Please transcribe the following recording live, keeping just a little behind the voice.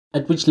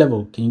At which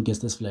level can you guess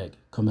this flag?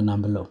 Comment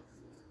down below.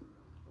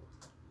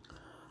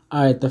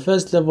 Alright, the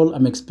first level,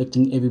 I'm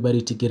expecting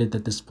everybody to get it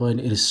at this point.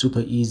 It is super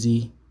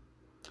easy.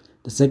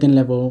 The second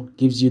level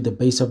gives you the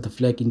base of the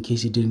flag in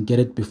case you didn't get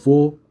it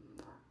before.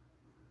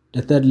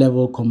 The third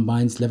level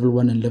combines level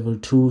 1 and level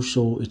 2,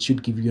 so it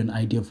should give you an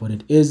idea of what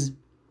it is.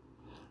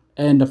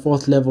 And the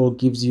fourth level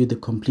gives you the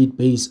complete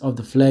base of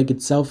the flag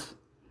itself.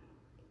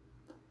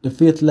 The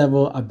fifth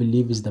level, I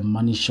believe, is the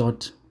money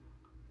shot.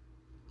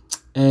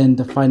 And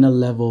the final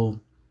level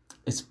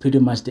is pretty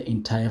much the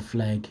entire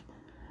flag.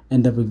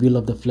 And the reveal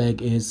of the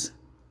flag is,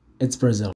 it's Brazil.